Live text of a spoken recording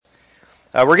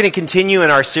We're going to continue in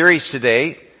our series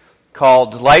today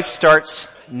called Life Starts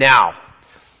Now.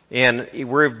 And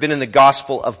we've been in the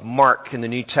Gospel of Mark in the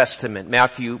New Testament.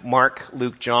 Matthew, Mark,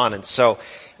 Luke, John. And so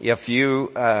if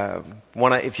you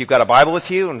if you've got a Bible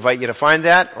with you, I invite you to find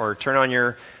that or turn on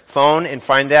your phone and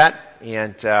find that.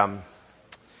 And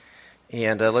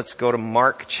let's go to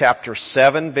Mark chapter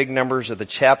 7. Big numbers are the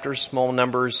chapters, small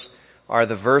numbers are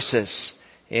the verses.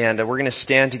 And we're going to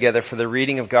stand together for the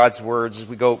reading of God's words as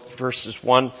we go verses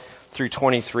 1 through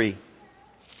 23.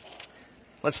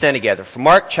 Let's stand together. For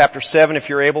Mark chapter 7, if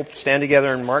you're able, stand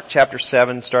together in Mark chapter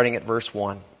 7, starting at verse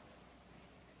 1.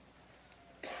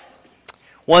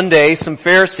 One day, some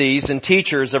Pharisees and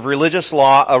teachers of religious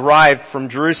law arrived from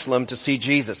Jerusalem to see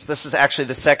Jesus. This is actually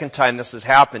the second time this has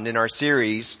happened in our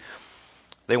series.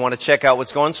 They want to check out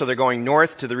what's going on, so they're going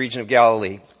north to the region of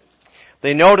Galilee.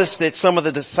 They noticed that some of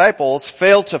the disciples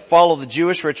failed to follow the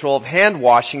Jewish ritual of hand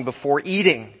washing before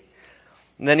eating.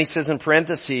 And then he says in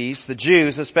parentheses, the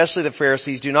Jews, especially the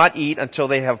Pharisees, do not eat until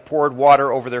they have poured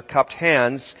water over their cupped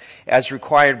hands as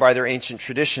required by their ancient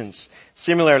traditions.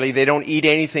 Similarly, they don't eat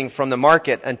anything from the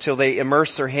market until they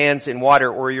immerse their hands in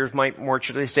water, or you might more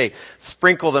traditionally say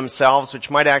sprinkle themselves, which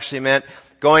might actually meant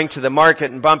going to the market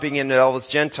and bumping into all those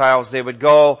Gentiles. They would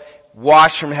go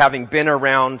wash from having been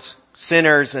around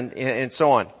sinners and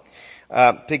so on.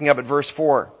 Picking up at verse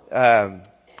 4.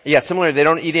 Similarly, they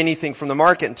don't eat anything from the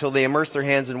market until they immerse their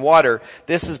hands in water.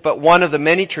 This is but one of the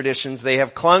many traditions they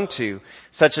have clung to,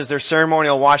 such as their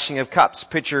ceremonial washing of cups,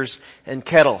 pitchers, and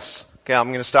kettles. Okay, I'm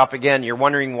going to stop again. You're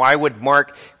wondering why would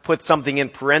Mark put something in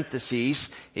parentheses?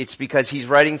 It's because he's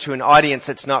writing to an audience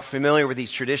that's not familiar with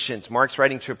these traditions. Mark's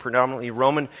writing to a predominantly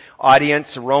Roman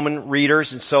audience, Roman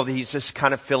readers, and so he's just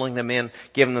kind of filling them in,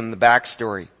 giving them the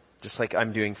backstory, just like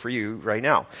I'm doing for you right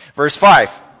now. Verse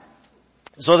 5.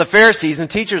 So the Pharisees and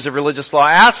teachers of religious law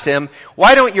asked him,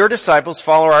 why don't your disciples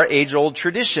follow our age-old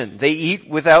tradition? They eat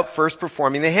without first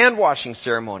performing the hand-washing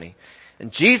ceremony.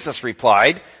 And Jesus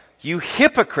replied, you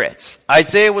hypocrites!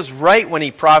 Isaiah was right when he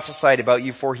prophesied about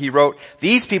you, for he wrote,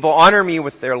 these people honor me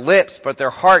with their lips, but their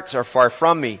hearts are far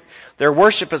from me. Their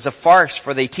worship is a farce,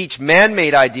 for they teach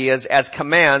man-made ideas as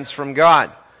commands from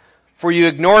God. For you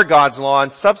ignore God's law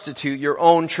and substitute your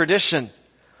own tradition.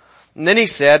 And then he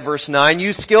said, verse 9,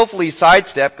 you skillfully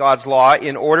sidestep God's law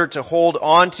in order to hold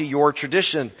on to your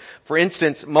tradition. For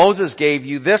instance, Moses gave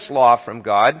you this law from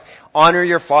God, honor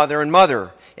your father and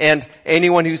mother, and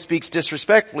anyone who speaks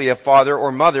disrespectfully of father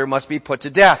or mother must be put to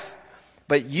death.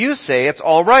 But you say it's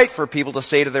all right for people to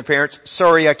say to their parents,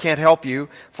 sorry, I can't help you,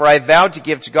 for I vowed to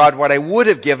give to God what I would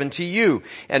have given to you.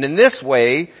 And in this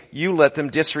way, you let them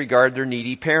disregard their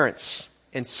needy parents.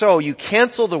 And so you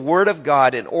cancel the word of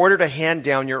God in order to hand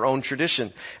down your own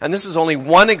tradition. And this is only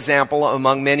one example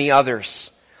among many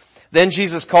others. Then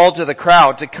Jesus called to the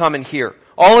crowd to come and hear.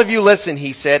 All of you listen,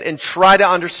 he said, and try to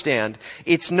understand.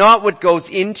 It's not what goes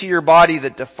into your body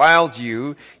that defiles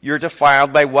you. You're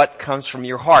defiled by what comes from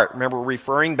your heart. Remember, we're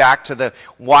referring back to the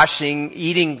washing,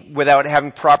 eating without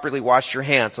having properly washed your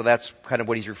hands. So that's kind of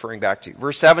what he's referring back to.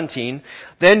 Verse 17,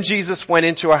 then Jesus went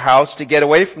into a house to get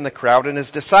away from the crowd, and his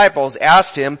disciples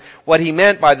asked him what he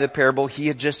meant by the parable he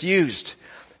had just used.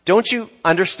 Don't you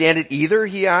understand it either?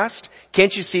 He asked.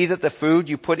 Can't you see that the food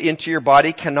you put into your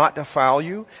body cannot defile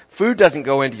you? Food doesn't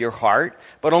go into your heart,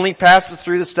 but only passes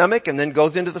through the stomach and then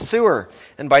goes into the sewer.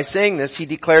 And by saying this, he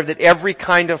declared that every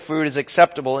kind of food is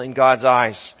acceptable in God's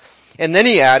eyes. And then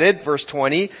he added, verse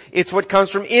 20, it's what comes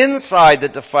from inside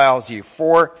that defiles you.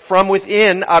 For from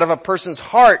within, out of a person's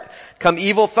heart, come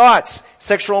evil thoughts,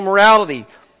 sexual immorality,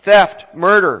 theft,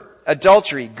 murder,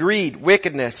 adultery, greed,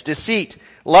 wickedness, deceit,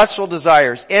 lustful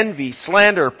desires, envy,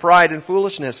 slander, pride, and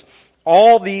foolishness.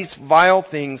 All these vile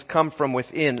things come from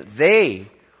within. They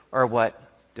are what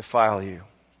defile you.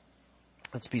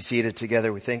 Let's be seated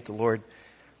together. We thank the Lord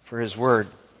for his word.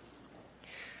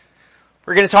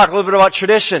 We're going to talk a little bit about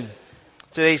tradition.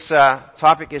 Today's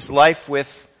topic is life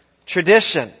with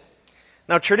tradition.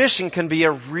 Now, tradition can be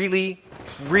a really,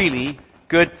 really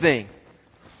good thing.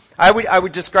 I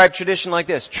would describe tradition like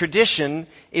this. Tradition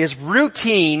is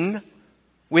routine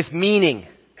with meaning.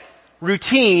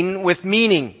 Routine with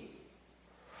meaning.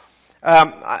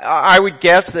 I would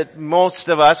guess that most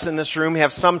of us in this room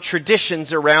have some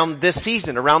traditions around this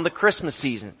season, around the Christmas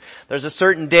season. There's a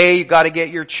certain day you've got to get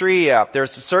your tree up.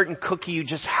 There's a certain cookie you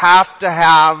just have to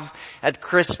have at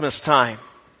Christmas time.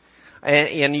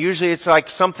 And usually it's like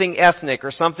something ethnic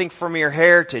or something from your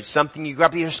heritage, something you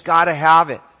just got to have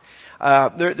it.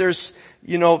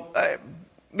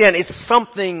 man, it's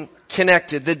something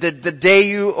connected. The day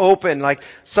you open, like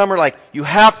some are like, you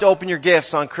have to open your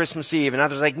gifts on Christmas Eve, and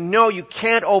others are like, no, you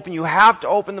can't open, you have to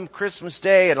open them Christmas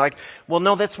Day, and like, well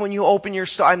no, that's when you open your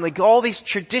stuff. I'm like, all these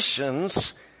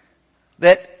traditions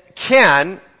that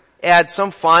can add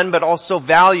some fun, but also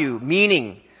value,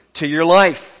 meaning to your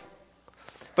life.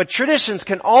 But traditions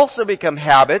can also become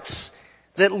habits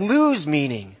that lose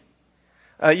meaning.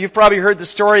 You've probably heard the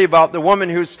story about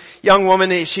the young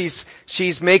woman,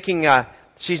 she's making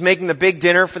the big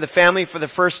dinner for the family for the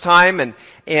first time,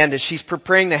 and she's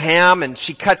preparing the ham, and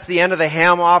she cuts the end of the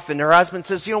ham off, and her husband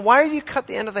says, why do you cut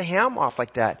the end of the ham off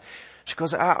like that? She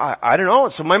goes, I don't know,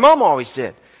 it's what my mom always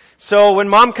did. So when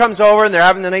mom comes over and they're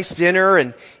having the nice dinner,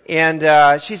 and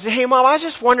she says, hey mom, I was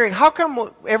just wondering, how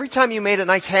come every time you made a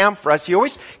nice ham for us, you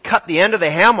always cut the end of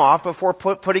the ham off before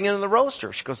putting it in the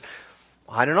roaster? She goes,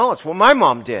 I don't know, it's what my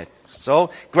mom did.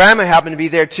 So Grandma happened to be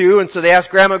there too, and so they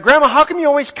asked Grandma, how come you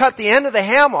always cut the end of the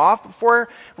ham off before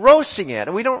roasting it?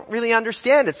 And we don't really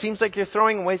understand. It seems like you're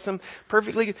throwing away some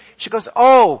perfectly good. She goes,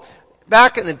 oh,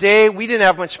 back in the day, we didn't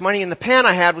have much money and the pan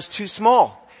I had was too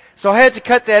small. So I had to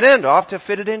cut that end off to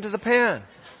fit it into the pan.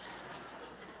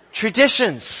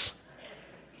 Traditions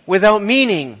without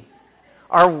meaning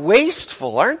are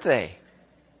wasteful, aren't they?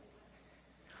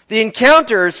 The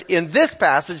encounters in this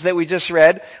passage that we just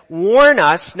read warn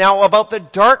us now about the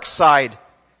dark side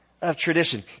of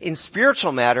tradition. In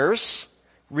spiritual matters,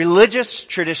 religious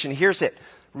tradition, here's it,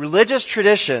 religious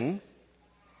tradition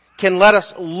can let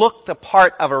us look the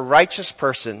part of a righteous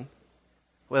person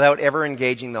without ever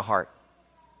engaging the heart.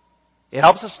 It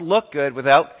helps us look good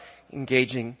without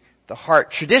engaging the heart.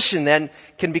 Tradition then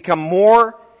can become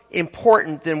more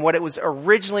important than what it was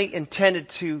originally intended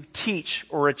to teach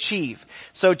or achieve.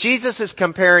 So Jesus is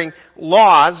comparing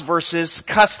laws versus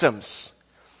customs.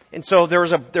 And so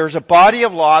there's a body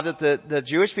of law that the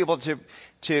Jewish people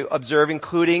to observe,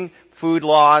 including food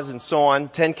laws and so on.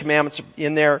 10 Commandments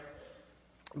in there.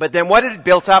 But then what it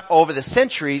built up over the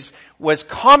centuries was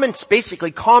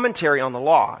basically commentary on the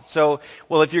law. So,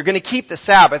 well, if you're going to keep the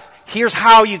Sabbath, here's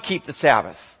how you keep the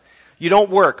Sabbath. You don't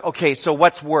work. Okay, so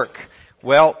what's work?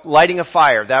 Well, lighting a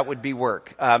fire, that would be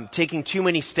work. Taking too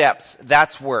many steps,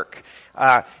 that's work.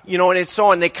 And so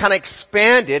on. They kind of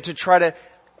expand it to try to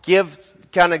give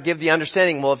the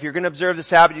understanding, well, if you're going to observe the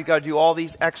Sabbath, you've got to do all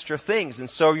these extra things. And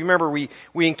so you remember we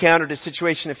encountered a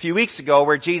situation a few weeks ago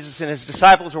where Jesus and his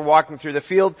disciples were walking through the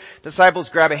field. Disciples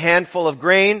grab a handful of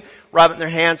grain, rub it in their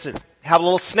hands, and have a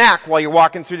little snack while you're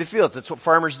walking through the fields. That's what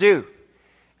farmers do.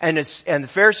 And the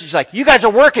Pharisees are like, you guys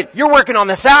are working. You're working on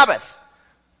the Sabbath.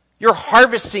 You're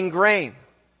harvesting grain.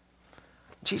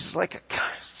 Jesus is like,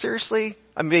 seriously?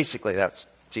 Basically, that's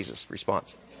Jesus'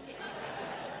 response.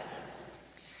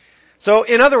 So,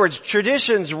 in other words,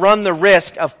 traditions run the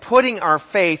risk of putting our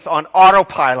faith on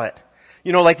autopilot.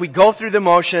 Like we go through the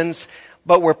motions,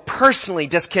 but we're personally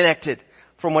disconnected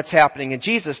from what's happening. And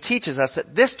Jesus teaches us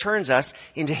that this turns us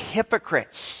into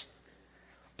hypocrites.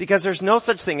 Because there's no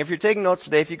such thing, if you're taking notes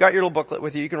today, if you got your little booklet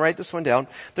with you, you can write this one down.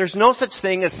 There's no such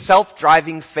thing as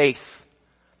self-driving faith.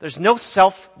 There's no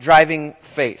self-driving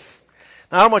faith.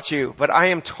 Now, I don't know about you, but I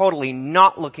am totally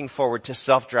not looking forward to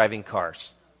self-driving cars.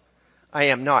 I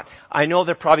am not. I know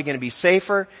they're probably going to be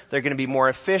safer. They're going to be more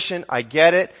efficient. I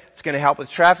get it. It's going to help with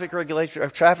traffic regulation,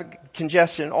 traffic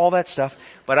congestion, all that stuff.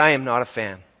 But I am not a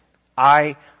fan.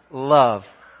 I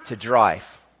love to drive.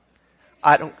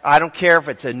 I don't care if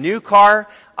it's a new car.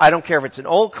 I don't care if it's an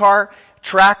old car,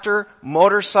 tractor,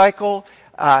 motorcycle,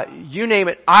 you name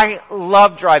it. I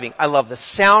love driving. I love the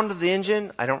sound of the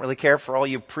engine. I don't really care for all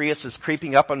you Priuses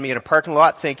creeping up on me in a parking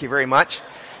lot. Thank you very much.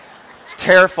 It's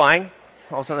terrifying.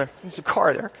 All of a sudden there's a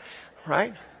car there,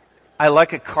 right? I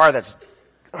like a car that's,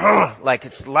 like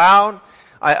it's loud.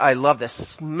 I love the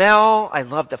smell. I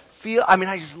love the feel.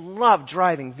 I just love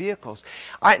driving vehicles.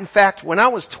 In fact, when I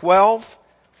was 12,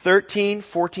 13,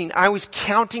 14, I was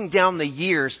counting down the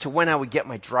years to when I would get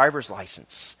my driver's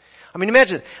license.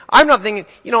 Imagine, I'm not thinking,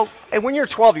 when you're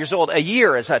 12 years old, a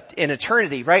year is an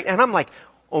eternity, right? And I'm like,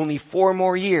 only 4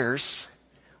 more years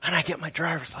and I get my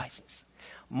driver's license.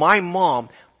 My mom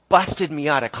busted me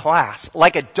out of class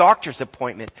like a doctor's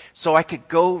appointment so I could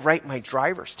go write my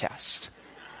driver's test.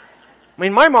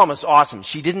 My mom was awesome.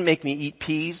 She didn't make me eat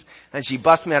peas and she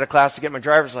busted me out of class to get my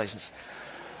driver's license.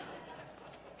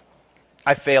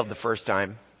 I failed the first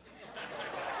time.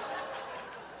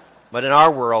 But in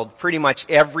our world, pretty much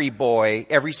every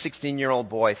 16-year-old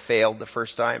boy failed the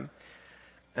first time.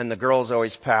 And the girls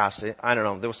always passed. I don't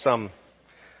know,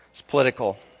 it's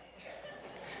political.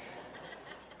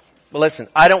 But listen,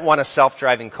 I don't want a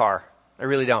self-driving car. I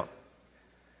really don't.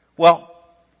 Well,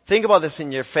 think about this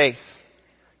in your faith.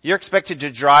 You're expected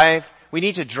to we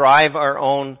need to drive our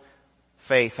own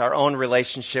faith, our own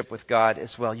relationship with God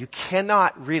as well. You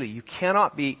cannot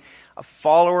be a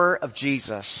follower of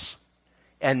Jesus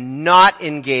and not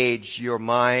engage your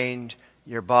mind,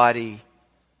 your body,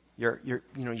 your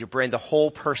brain, the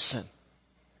whole person.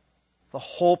 The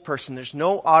whole person. There's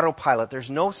no autopilot.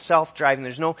 There's no self-driving.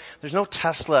 There's no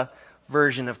Tesla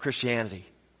version of Christianity.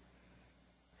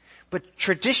 But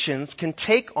traditions can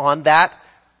take on that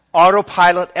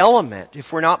autopilot element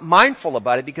if we're not mindful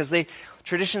about it, because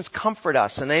traditions comfort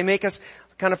us and they make us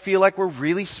kind of feel like we're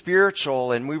really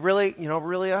spiritual and we really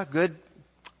a good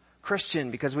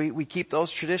Christian because we keep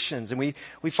those traditions, and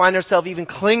we find ourselves even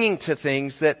clinging to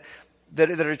things that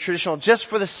are traditional just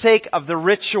for the sake of the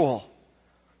ritual.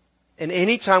 And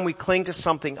anytime we cling to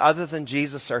something other than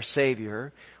Jesus, our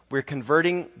Savior, we're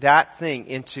converting that thing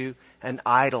into an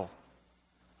idol.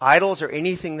 Idols are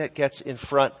anything that gets in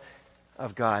front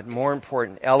of God, more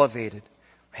important, elevated.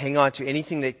 Hang on to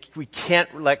anything that we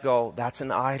can't let go. That's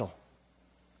an idol.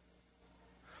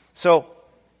 So,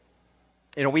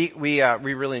 we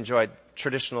really enjoyed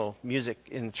traditional music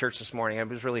in church this morning. It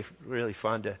was really, really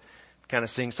fun to kind of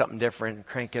sing something different and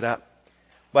crank it up.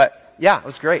 But yeah, it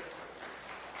was great.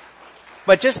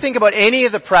 But just think about any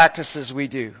of the practices we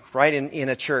do, right, in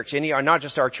a church, not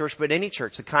just our church, but any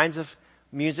church, the kinds of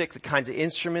music, the kinds of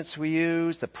instruments we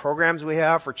use, the programs we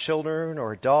have for children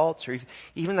or adults, or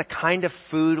even the kind of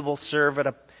food we'll serve at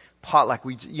a potluck.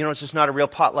 It's just not a real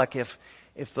potluck if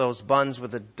those buns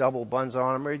with the double buns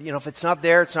on them, or, if it's not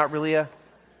there, it's not really a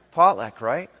potluck,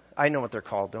 right? I know what they're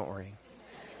called, don't worry.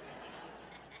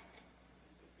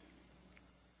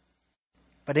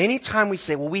 But anytime we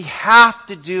say, well, we have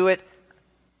to do it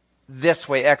this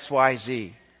way, X, Y,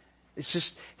 Z, it's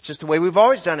just the way we've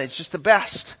always done it. It's just the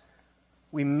best.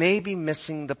 We may be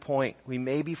missing the point. We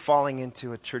may be falling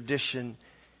into a tradition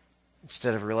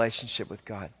instead of a relationship with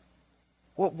God.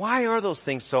 Well, why are those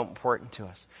things so important to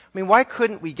us? I mean, why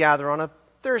couldn't we gather on a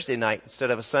Thursday night instead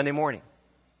of a Sunday morning?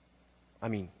 I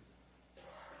mean,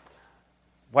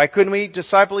 why couldn't we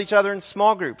disciple each other in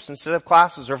small groups instead of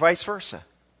classes, or vice versa?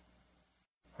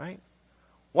 Right?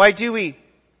 Why do we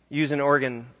use an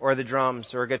organ or the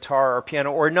drums or a guitar or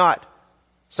piano or not?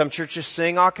 Some churches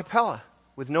sing a cappella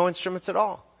with no instruments at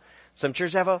all. Some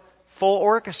churches have a full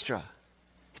orchestra.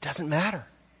 It doesn't matter.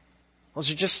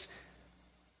 Those are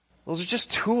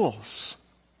just tools.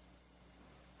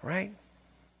 Right?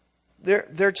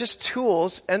 They're just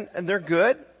tools, and they're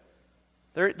good.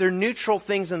 They're neutral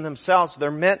things in themselves.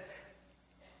 They're meant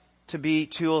to be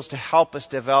tools to help us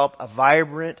develop a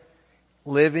vibrant,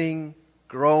 living,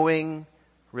 growing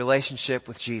relationship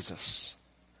with Jesus.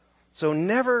 So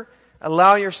never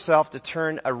allow yourself to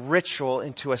turn a ritual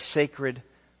into a sacred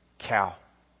cow.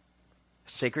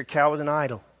 A sacred cow is an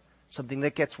idol, something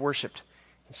that gets worshipped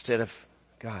instead of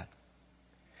God.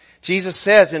 Jesus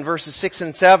says in verses 6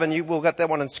 and 7, we'll get that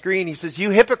one on screen, he says,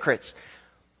 "You hypocrites."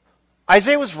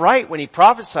 Isaiah was right when he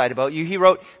prophesied about you. He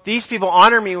wrote, "These people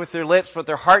honor me with their lips, but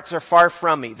their hearts are far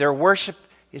from me. Their worship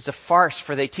is a farce,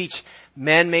 for they teach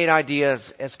man-made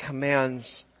ideas as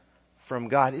commands from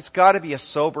God." It's got to be a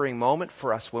sobering moment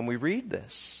for us when we read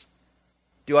this.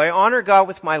 Do I honor God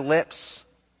with my lips,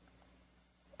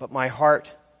 but my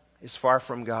heart is far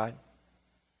from God?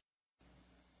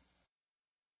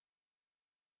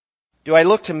 Do I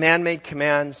look to man-made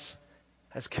commands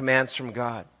as commands from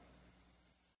God?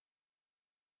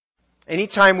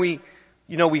 Anytime we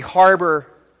harbor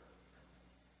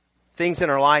things in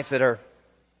our life that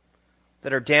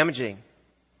are damaging,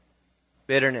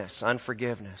 bitterness,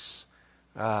 unforgiveness,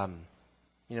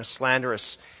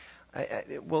 slanderous.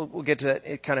 We'll get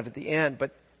to it kind of at the end, but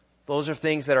those are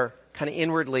things that are kind of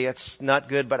inwardly, it's not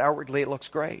good, but outwardly it looks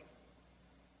great.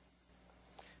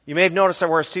 You may have noticed I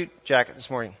wore a suit jacket this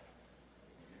morning.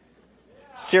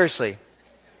 Seriously.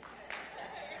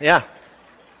 Yeah.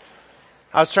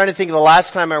 I was trying to think of the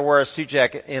last time I wore a suit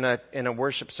jacket in a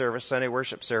worship service, Sunday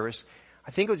worship service.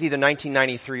 I think it was either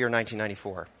 1993 or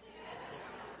 1994.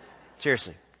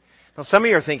 Seriously. Now some of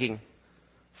you are thinking,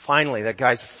 finally, that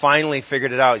guy's finally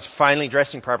figured it out. He's finally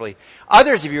dressing properly.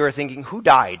 Others of you are thinking, who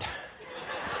died?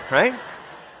 Right?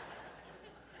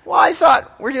 Well, I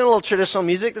thought, we're doing a little traditional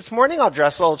music this morning. I'll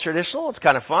dress a little traditional. It's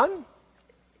kind of fun.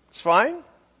 It's fine.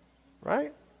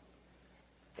 Right?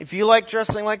 If you like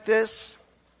dressing like this,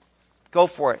 go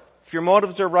for it. If your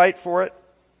motives are right for it,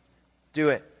 do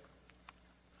it.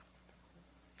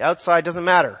 The outside doesn't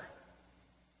matter.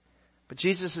 But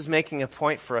Jesus is making a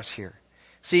point for us here.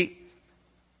 See,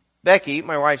 Becky,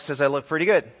 my wife, says I look pretty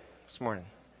good this morning.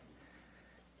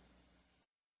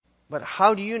 But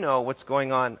how do you know what's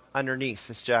going on underneath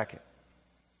this jacket?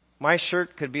 My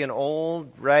shirt could be an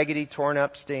old, raggedy, torn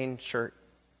up, stained shirt.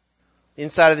 The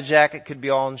inside of the jacket could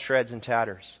be all in shreds and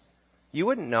tatters. You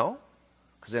wouldn't know,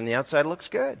 because then the outside looks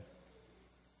good.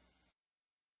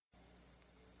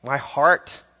 My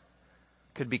heart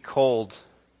could be cold,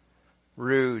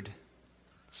 rude,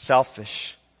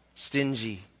 selfish,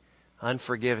 stingy,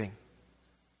 unforgiving.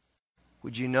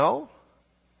 Would you know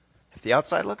if the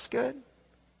outside looks good?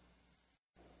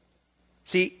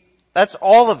 See, that's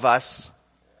all of us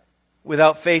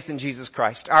without faith in Jesus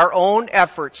Christ. Our own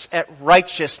efforts at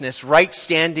righteousness, right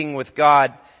standing with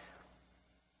God,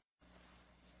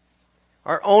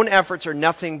 our own efforts are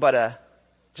nothing but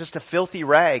just a filthy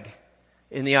rag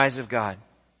in the eyes of God.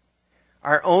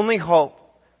 Our only hope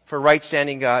for right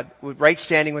standing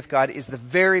with God is the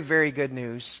very, very good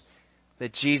news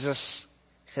that Jesus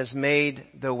has made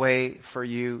the way for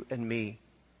you and me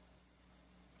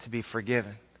to be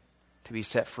forgiven, to be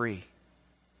set free.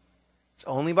 It's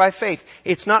only by faith.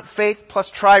 It's not faith plus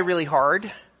try really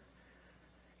hard.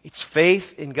 It's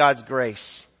faith in God's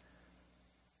grace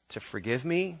to forgive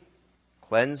me,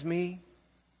 cleanse me,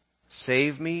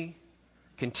 save me,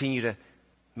 continue to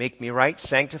make me right,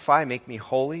 sanctify, make me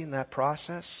holy in that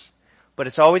process. But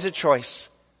it's always a choice.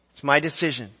 It's my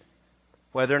decision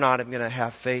whether or not I'm going to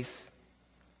have faith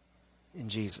in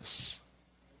Jesus.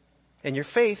 And your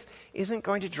faith isn't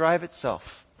going to drive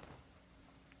itself.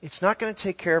 It's not going to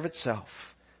take care of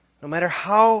itself. No matter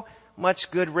how much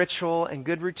good ritual and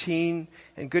good routine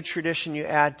and good tradition you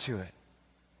add to it.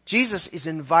 Jesus is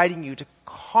inviting you to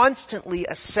constantly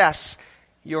assess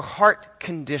your heart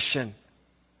condition.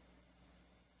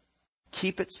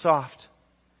 Keep it soft.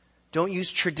 Don't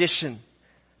use tradition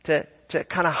to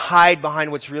kind of hide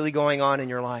behind what's really going on in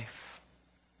your life.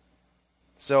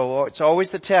 So it's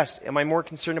always the test. Am I more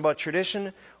concerned about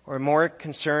tradition or more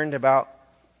concerned about,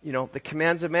 the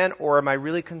commands of men, or am I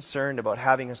really concerned about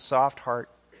having a soft heart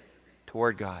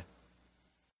toward God?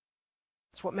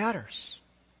 That's what matters.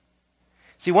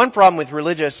 See, one problem with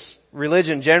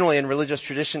religion generally and religious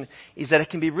tradition is that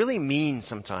it can be really mean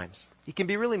sometimes. It can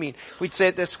be really mean. We'd say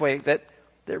it this way, that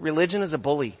religion is a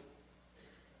bully.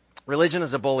 Religion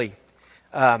is a bully.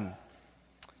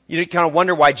 You kind of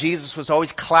wonder why Jesus was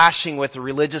always clashing with the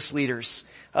religious leaders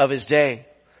of his day.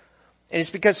 And it's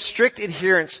because strict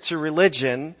adherence to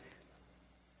religion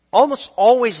almost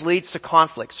always leads to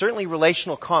conflict. Certainly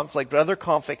relational conflict, but other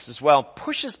conflicts as well,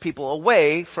 pushes people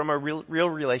away from a real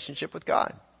relationship with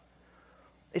God.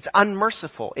 It's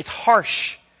unmerciful. It's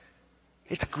harsh.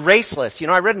 It's graceless.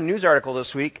 I read a news article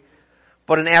this week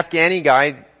about an Afghani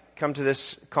guy come to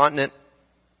this continent,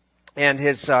 and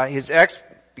his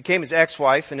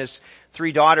ex-wife and his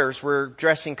 3 daughters were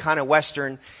dressing kind of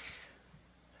Western,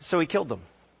 so he killed them.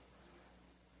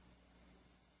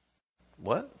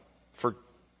 What?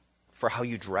 For how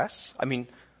you dress? I mean,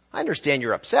 I understand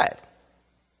you're upset.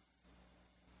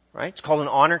 Right? It's called an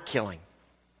honor killing.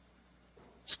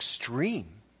 It's extreme.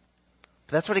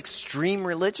 But that's what extreme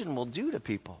religion will do to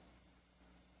people.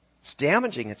 It's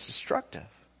damaging. It's destructive.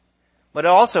 But it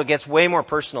also gets way more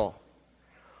personal.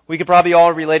 We could probably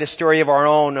all relate a story of our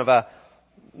own,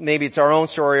 maybe it's our own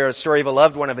story or a story of a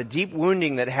loved one, of a deep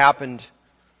wounding that happened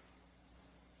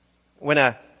when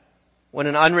an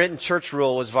unwritten church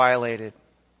rule was violated.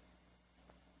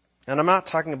 And I'm not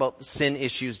talking about the sin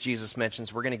issues Jesus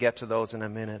mentions. We're going to get to those in a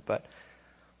minute. But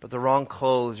the wrong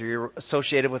clothes, or you're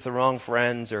associated with the wrong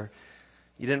friends, or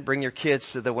you didn't bring your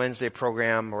kids to the Wednesday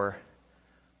program, or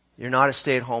you're not a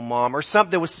stay-at-home mom, or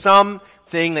there was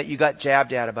something that you got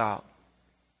jabbed at about.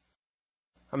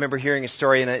 I remember hearing a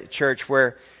story in a church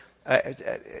where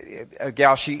a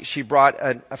gal, she brought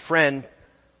a friend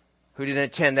who didn't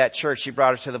attend that church. She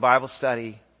brought her to the Bible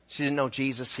study. She didn't know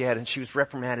Jesus yet, and she was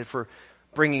reprimanded for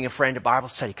bringing a friend to Bible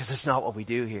study, because it's not what we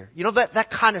do here. That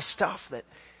kind of stuff that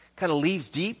kind of leaves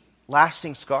deep,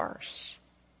 lasting scars.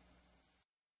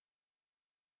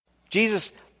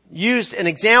 Jesus used an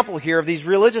example here of these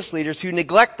religious leaders who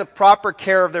neglect the proper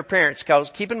care of their parents. Because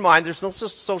keep in mind, there's no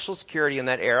social security in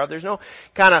that era. There's no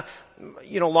kind of,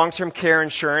 long-term care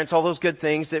insurance, all those good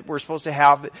things that we're supposed to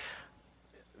have.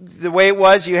 The way it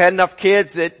was, you had enough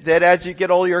kids that as you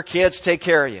get older, your kids take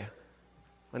care of you.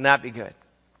 Wouldn't that be good?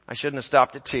 I shouldn't have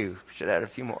stopped at 2. Should have had a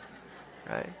few more.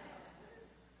 Right?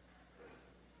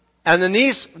 And then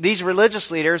these religious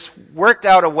leaders worked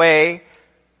out a way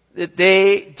that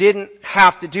they didn't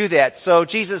have to do that. So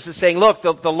Jesus is saying, look,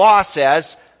 the law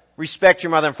says, respect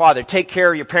your mother and father, take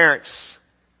care of your parents.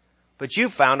 But you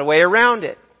found a way around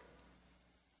it.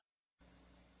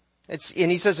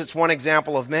 And he says it's one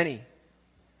example of many.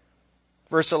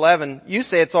 Verse 11, you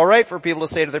say it's alright for people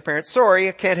to say to their parents, sorry,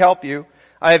 I can't help you.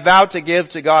 I have vowed to give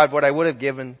to God what I would have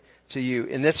given to you.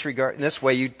 In this regard, in this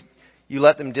way, you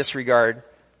let them disregard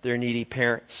their needy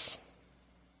parents.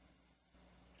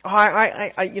 Oh,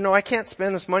 I can't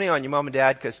spend this money on you, Mom and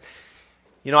Dad, because,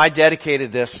 I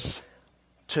dedicated this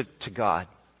to God.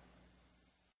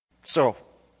 So,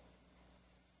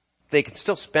 they can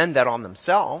still spend that on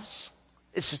themselves.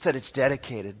 It's just that it's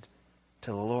dedicated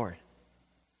to the Lord.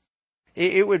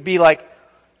 It would be like,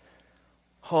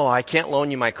 oh, I can't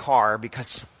loan you my car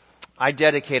because I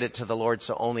dedicate it to the Lord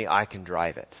so only I can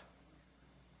drive it.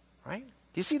 Right?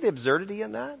 Do you see the absurdity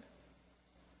in that?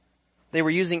 They were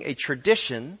using a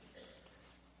tradition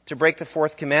to break the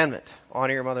fourth commandment,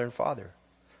 honor your mother and father.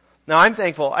 Now I'm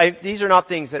thankful, these are not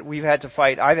things that we've had to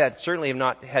fight. Certainly have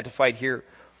not had to fight here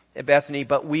at Bethany,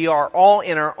 but we are all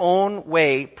in our own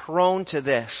way prone to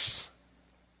this.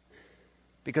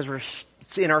 Because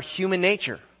it's in our human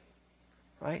nature.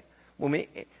 Right? When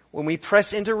we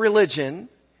press into religion,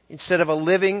 instead of a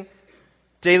living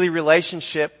daily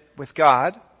relationship with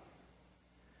God,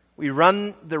 we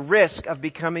run the risk of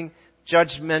becoming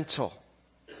judgmental,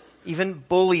 even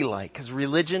bully-like, because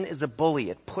religion is a bully.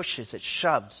 It pushes, it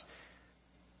shoves,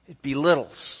 it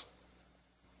belittles.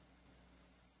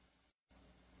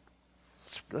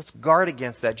 Let's guard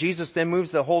against that. Jesus then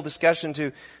moves the whole discussion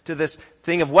to this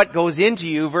thing of what goes into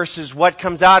you versus what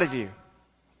comes out of you.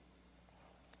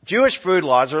 Jewish food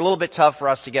laws are a little bit tough for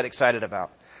us to get excited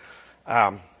about.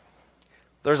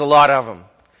 There's a lot of them.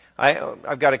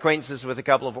 I've got acquaintances with a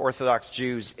couple of Orthodox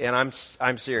Jews, and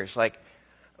I'm serious. Like,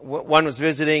 one was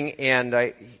visiting,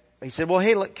 and he said, well,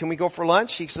 hey, look, can we go for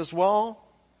lunch? He says, well,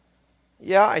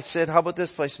 yeah. I said, how about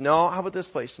this place? No. How about this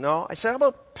place? No. I said, how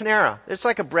about Panera? It's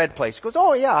like a bread place. He goes,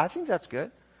 oh yeah, I think that's good.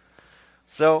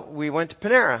 So we went to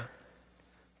Panera.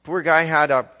 Poor guy had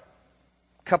a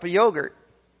cup of yogurt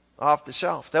off the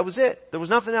shelf. That was it. There was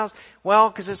nothing else. Well,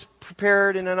 because it's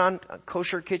prepared in a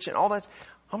non-kosher kitchen, all that.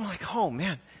 I'm like, oh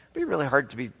man, it'd be really hard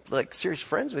to be like serious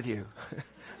friends with you.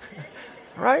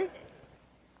 Right?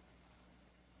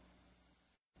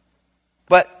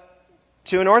 But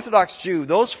to an Orthodox Jew,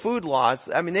 those food laws,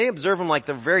 they observe them like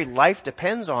their very life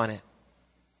depends on it.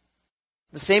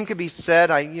 The same could be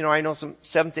said, I know some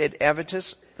Seventh-day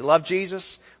Adventists, they love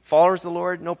Jesus, followers of the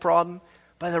Lord, no problem,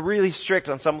 but they're really strict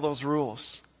on some of those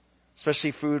rules,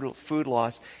 especially food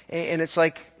laws. And it's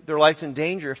like their life's in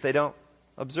danger if they don't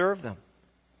observe them.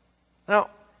 Now,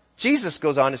 Jesus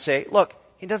goes on to say, look,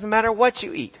 it doesn't matter what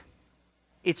you eat.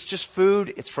 It's just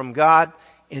food, it's from God.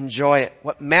 Enjoy it.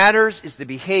 What matters is the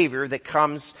behavior that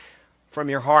comes from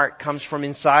your heart, comes from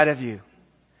inside of you.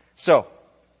 So,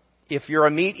 if you're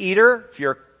a meat eater, if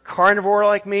you're a carnivore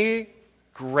like me,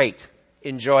 great.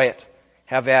 Enjoy it.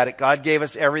 Have at it. God gave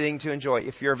us everything to enjoy.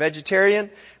 If you're a vegetarian,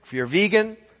 if you're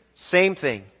vegan, same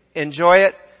thing. Enjoy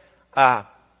it.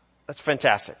 That's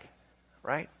fantastic.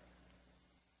 Right?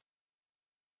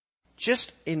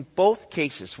 Just in both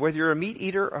cases, whether you're a meat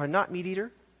eater or a not meat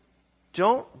eater,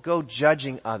 don't go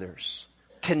judging others,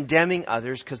 condemning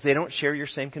others because they don't share your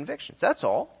same convictions. That's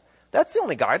all. That's the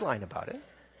only guideline about it.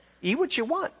 Eat what you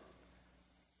want.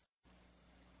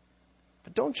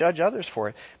 But don't judge others for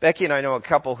it. Becky and I know a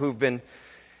couple who've been,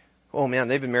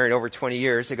 they've been married over 20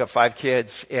 years. They've got 5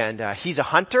 kids, and he's a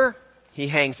hunter. He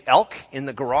hangs elk in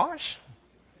the garage.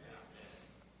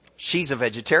 She's a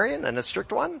vegetarian and a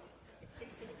strict one.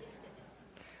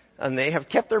 And they have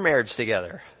kept their marriage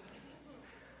together.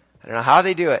 I don't know how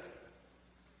they do it.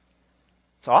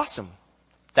 It's awesome.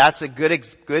 That's a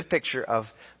good picture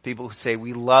of people who say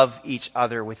we love each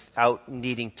other without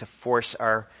needing to force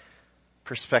our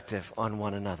perspective on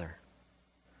one another.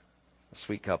 A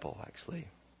sweet couple, actually.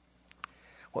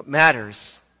 What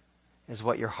matters is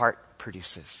what your heart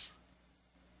produces.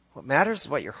 What matters is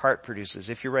what your heart produces.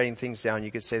 If you're writing things down,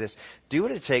 you could say this. Do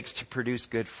what it takes to produce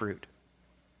good fruit.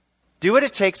 Do what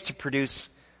it takes to produce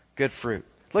good fruit.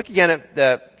 Look again at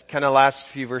the kind of last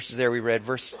few verses there we read,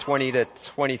 verse 20 to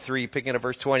 23, picking up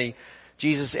verse 20.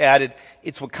 Jesus added,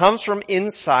 it's what comes from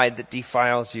inside that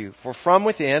defiles you. For from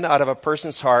within, out of a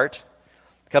person's heart,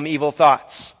 come evil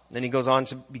thoughts. Then he goes on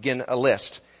to begin a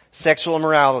list. Sexual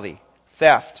immorality,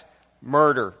 theft,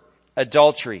 murder,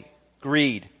 adultery,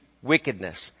 greed,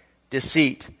 wickedness,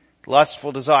 deceit,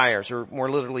 lustful desires, or more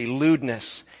literally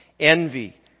lewdness,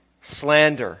 envy,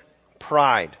 slander,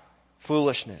 pride,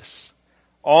 foolishness.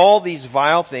 All these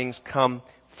vile things come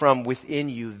from within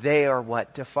you. They are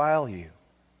what defile you.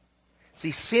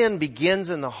 See, sin begins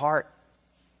in the heart.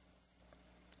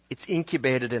 It's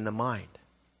incubated in the mind.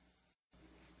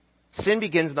 Sin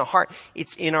begins in the heart.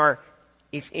 It's in our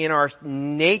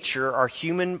nature, our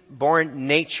human-born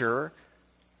nature,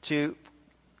 to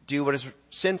do what is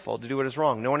sinful, to do what is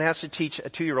wrong. No one has to teach a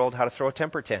 2-year-old how to throw a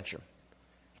temper tantrum.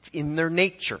 It's in their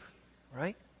nature.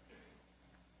 right?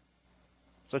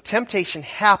 So temptation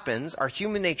happens. Our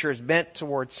human nature is bent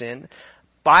toward sin.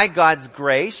 By God's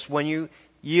grace, when you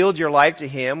yield your life to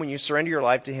Him, when you surrender your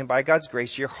life to Him by God's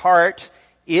grace, your heart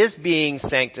is being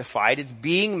sanctified. It's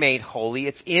being made holy.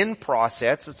 It's in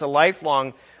process. It's a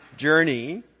lifelong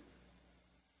journey.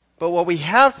 But what we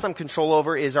have some control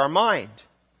over is our mind,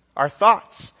 our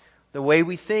thoughts, the way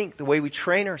we think, the way we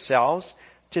train ourselves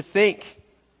to think.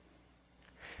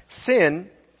 Sin,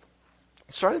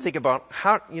 I started to think about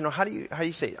how do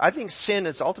you say it? I think sin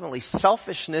is ultimately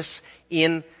selfishness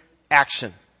in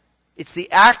action. It's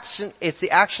the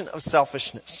action of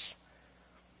selfishness.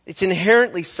 It's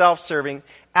inherently self-serving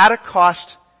at a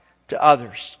cost to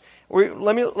others.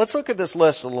 Let's look at this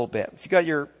list a little bit. If you got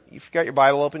your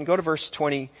Bible open, go to verse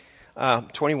 21. And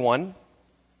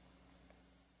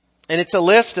it's a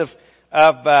list of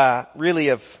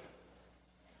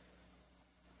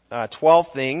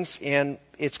 12 things, and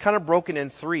it's kind of broken in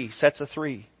sets of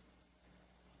three.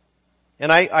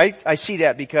 And I see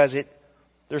that because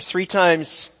there's 3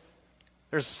 times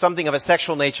there's something of a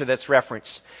sexual nature that's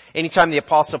referenced. Anytime the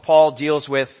Apostle Paul deals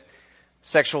with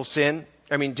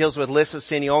deals with lists of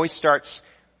sin, he always starts,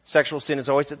 sexual sin is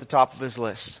always at the top of his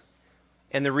list.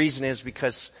 And the reason is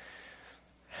because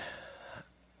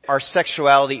our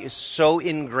sexuality is so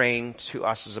ingrained to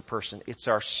us as a person. It's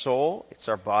our soul, it's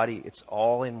our body, it's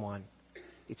all in one.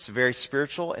 It's very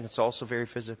spiritual and it's also very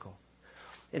physical.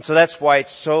 And so that's why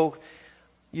it's so,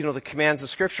 the commands of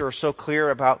Scripture are so clear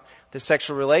about the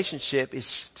sexual relationship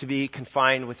is to be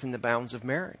confined within the bounds of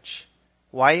marriage.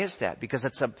 Why is that? Because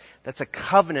that's a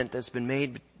covenant that's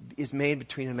made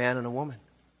between a man and a woman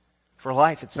for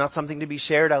life. It's not something to be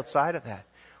shared outside of that.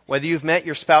 Whether you've met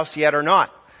your spouse yet or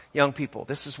not, young people,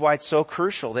 this is why it's so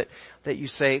crucial that you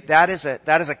say that is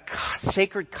a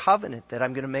sacred covenant that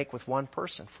I'm going to make with one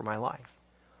person for my life.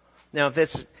 Now, if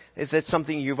that's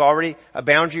something a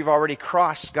boundary you've already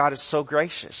crossed, God is so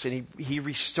gracious and He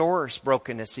restores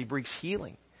brokenness. He brings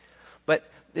healing. But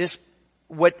there's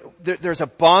a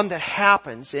bond that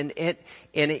happens and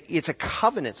it's a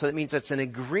covenant. So that means it's an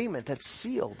agreement that's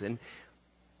sealed. And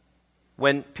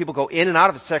when people go in and out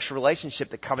of a sexual relationship,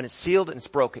 the covenant's sealed and it's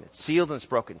broken. It's sealed and it's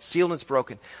broken. It's sealed and it's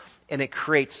broken. And it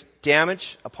creates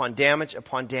damage upon damage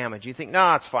upon damage. You think,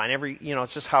 no, it's fine.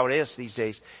 It's just how it is these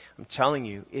days. I'm telling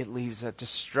you, it leaves a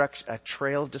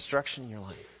trail of destruction in your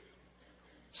life.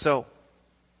 So,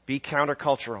 be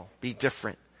countercultural. Be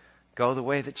different. Go the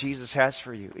way that Jesus has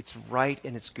for you. It's right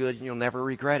and it's good and you'll never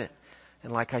regret it.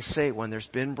 And like I say, when there's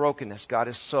been brokenness, God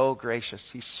is so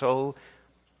gracious. He's so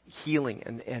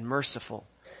healing and merciful.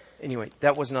 Anyway,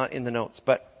 that was not in the notes,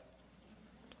 but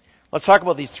let's talk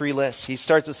about these 3 lists. He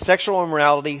starts with sexual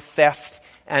immorality, theft,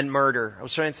 and murder. I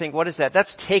was trying to think, what is that?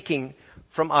 That's taking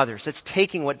from others. It's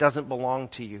taking what doesn't belong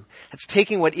to you. It's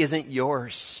taking what isn't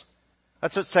yours.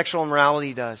 That's what sexual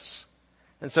immorality does.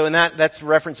 And so that's a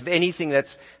reference of anything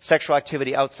that's sexual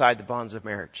activity outside the bonds of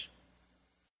marriage.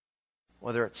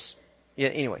 Whether it's,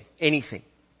 anything.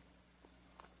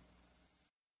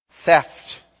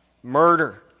 Theft,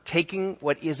 murder, taking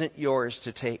what isn't yours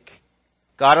to take.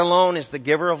 God alone is the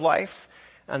giver of life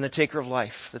and the taker of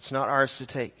life. That's not ours to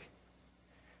take.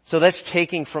 So that's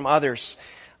taking from others.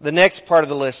 The next part of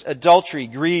the list, adultery,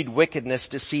 greed, wickedness,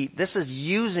 deceit. This is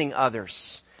using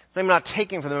others. I'm not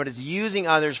taking from them, but it's using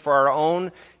others for our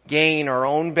own gain, our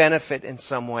own benefit in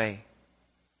some way.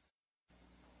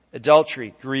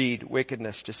 Adultery, greed,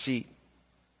 wickedness, deceit.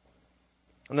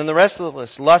 And then the rest of the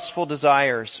list, lustful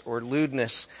desires or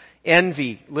lewdness,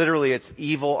 envy, literally it's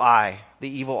evil eye, the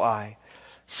evil eye.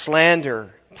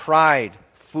 Slander, pride,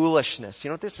 foolishness. You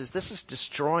know what this is? This is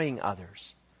destroying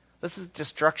others. This is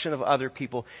destruction of other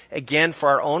people. Again, for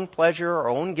our own pleasure, our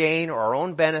own gain, or our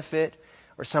own benefit,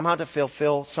 or somehow to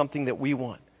fulfill something that we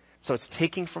want. So it's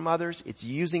taking from others, it's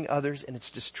using others, and it's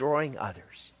destroying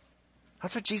others.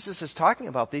 That's what Jesus is talking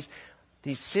about, these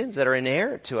sins that are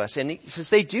inherent to us. And He says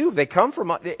they come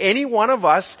from, any one of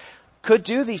us could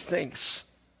do these things.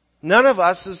 None of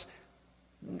us is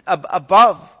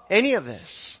above any of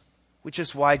this. Which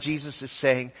is why Jesus is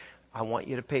saying, I want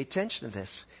you to pay attention to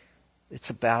this. It's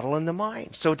a battle in the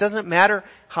mind. So it doesn't matter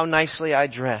how nicely I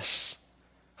dress,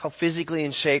 how physically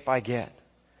in shape I get,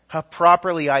 how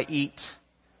properly I eat.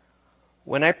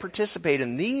 When I participate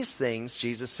in these things,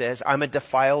 Jesus says, I'm a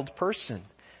defiled person.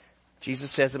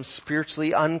 Jesus says I'm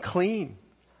spiritually unclean.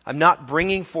 I'm not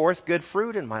bringing forth good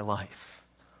fruit in my life.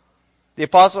 The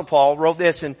Apostle Paul wrote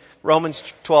this in Romans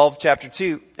 12, chapter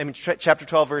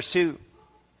 12, verse 2.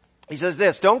 He says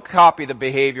this, don't copy the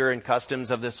behavior and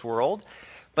customs of this world,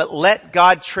 but let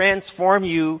God transform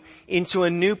you into a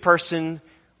new person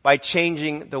by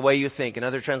changing the way you think. In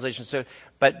other translations,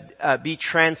 be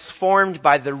transformed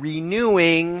by the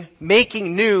renewing,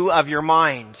 making new of your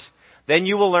mind. Then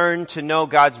you will learn to know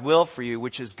God's will for you,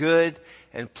 which is good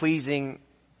and pleasing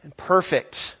and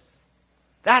perfect.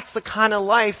 That's the kind of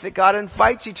life that God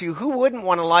invites you to. Who wouldn't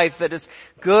want a life that is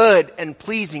good and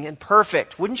pleasing and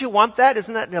perfect? Wouldn't you want that?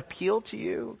 Isn't that an appeal to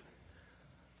you?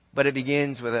 But it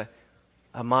begins with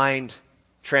a mind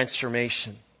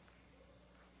transformation.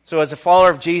 So as a follower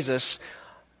of Jesus,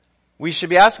 we should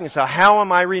be asking ourselves, how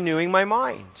am I renewing my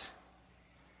mind?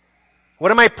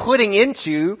 What am I putting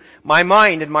into my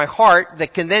mind and my heart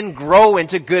that can then grow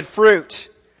into good fruit?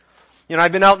 You know,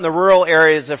 I've been out in the rural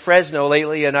areas of Fresno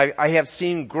lately, and I have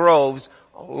seen groves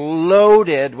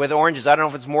loaded with oranges. I don't know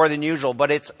if it's more than usual,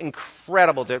 but it's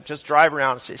incredible to just drive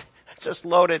around and see it's just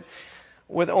loaded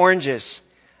with oranges.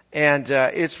 And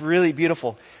it's really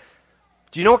beautiful.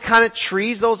 Do you know what kind of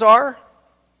trees those are?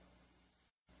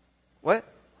 What?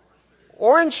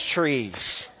 Orange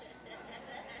trees.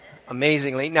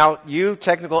 Amazingly. Now, you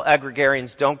technical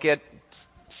agrarians don't get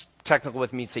technical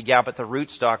with me and say, yeah, but the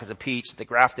rootstock is a peach, they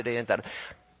grafted it in.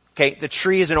 Okay, the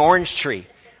tree is an orange tree.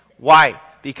 Why?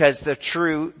 Because the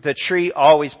tree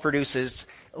always produces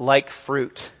like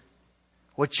fruit.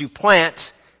 What you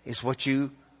plant is what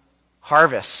you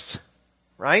harvest.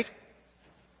 Right?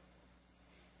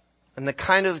 And the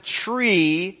kind of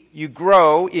tree you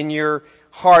grow in your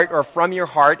heart or from your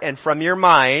heart and from your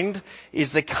mind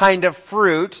is the kind of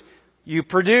fruit you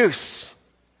produce.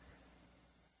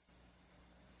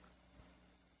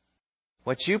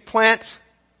 What you plant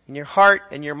in your heart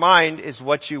and your mind is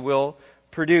what you will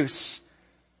produce.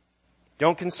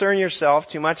 Don't concern yourself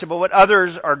too much about what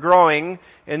others are growing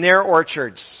in their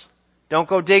orchards. Don't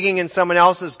go digging in someone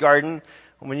else's garden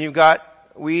when you've got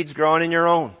weeds growing in your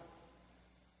own.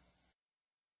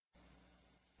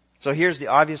 So here's the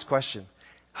obvious question.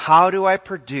 How do I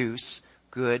produce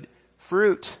good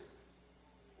fruit?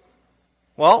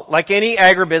 Well, like any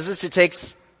agribusiness, it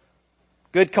takes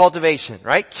good cultivation,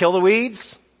 right? Kill the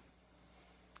weeds.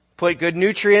 Put good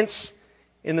nutrients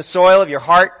in the soil of your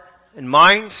heart and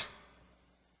mind.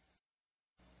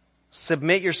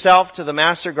 Submit yourself to the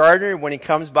master gardener when he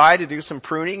comes by to do some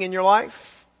pruning in your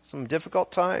life, some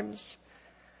difficult times.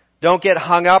 Don't get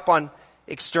hung up on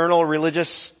external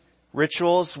religious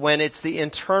rituals when it's the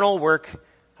internal work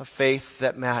of faith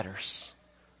that matters.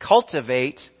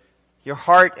 Cultivate your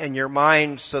heart and your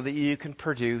mind so that you can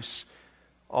produce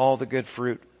all the good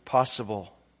fruit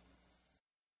possible.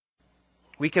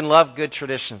 We can love good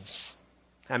traditions.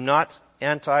 I'm not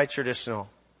anti-traditional.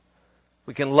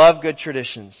 We can love good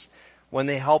traditions when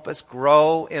they help us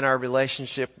grow in our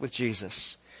relationship with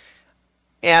Jesus.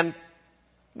 And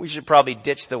we should probably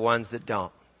ditch the ones that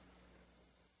don't.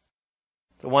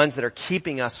 The ones that are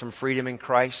keeping us from freedom in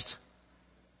Christ,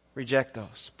 reject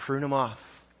those. Prune them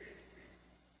off.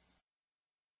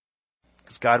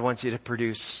 Because God wants you to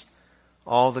produce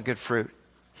all the good fruit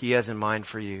He has in mind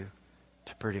for you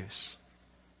to produce.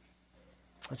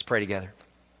 Let's pray together.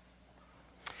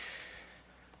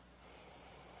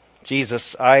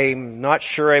 Jesus, I'm not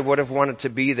sure I would have wanted to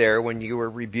be there when you were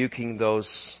rebuking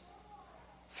those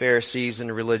Pharisees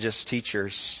and religious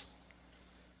teachers.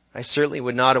 I certainly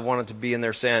would not have wanted to be in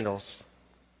their sandals.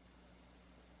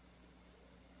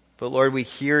 But Lord, we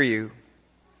hear you.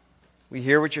 We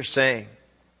hear what you're saying.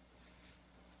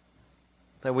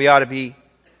 That we ought to be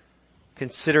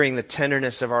considering the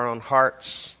tenderness of our own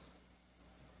hearts.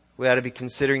 We ought to be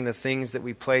considering the things that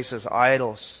we place as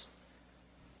idols.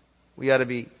 We ought to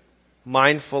be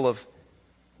mindful of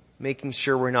making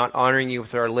sure we're not honoring you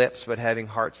with our lips, but having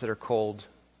hearts that are cold.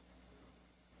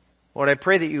 Lord, I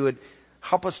pray that you would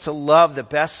help us to love the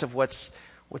best of what's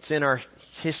in our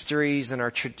histories and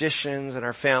our traditions and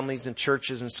our families and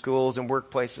churches and schools and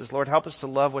workplaces. Lord, help us to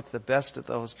love what's the best of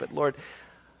those. But Lord,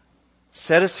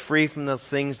 set us free from those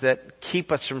things that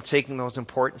keep us from taking those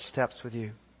important steps with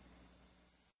you.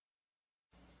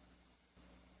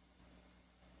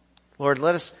 Lord,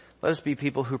 let us be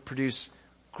people who produce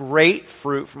great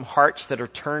fruit from hearts that are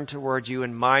turned towards you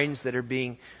and minds that are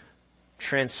being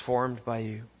transformed by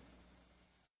you.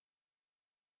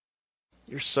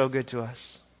 You're so good to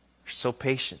us. You're so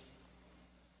patient,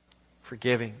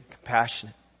 forgiving,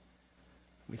 compassionate.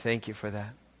 We thank you for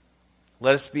that.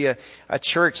 Let us be a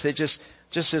church that just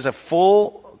is a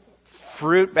full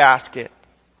fruit basket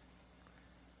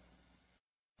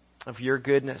of your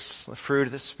goodness, the fruit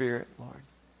of the Spirit, Lord.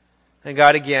 And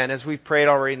God, again, as we've prayed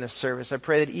already in this service, I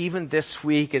pray that even this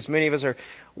week, as many of us are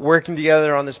working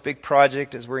together on this big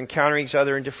project, as we're encountering each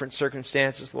other in different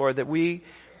circumstances, Lord, that we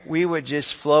would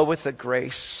just flow with the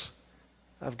grace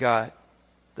of God.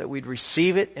 that we'd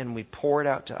receive it and we'd pour it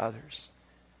out to others.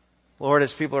 Lord,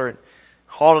 as people are at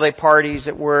holiday parties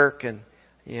at work and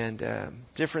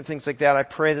different things like that, I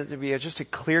pray that there be just a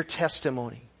clear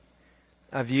testimony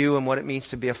of you and what it means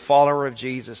to be a follower of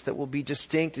Jesus that will be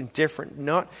distinct and different,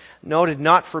 noted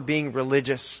not for being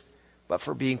religious, but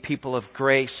for being people of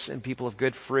grace and people of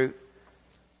good fruit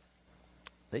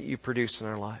that you produce in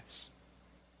our lives.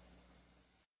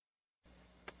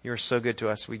 You're so good to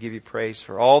us. We give you praise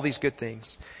for all these good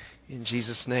things. In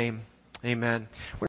Jesus' name, amen.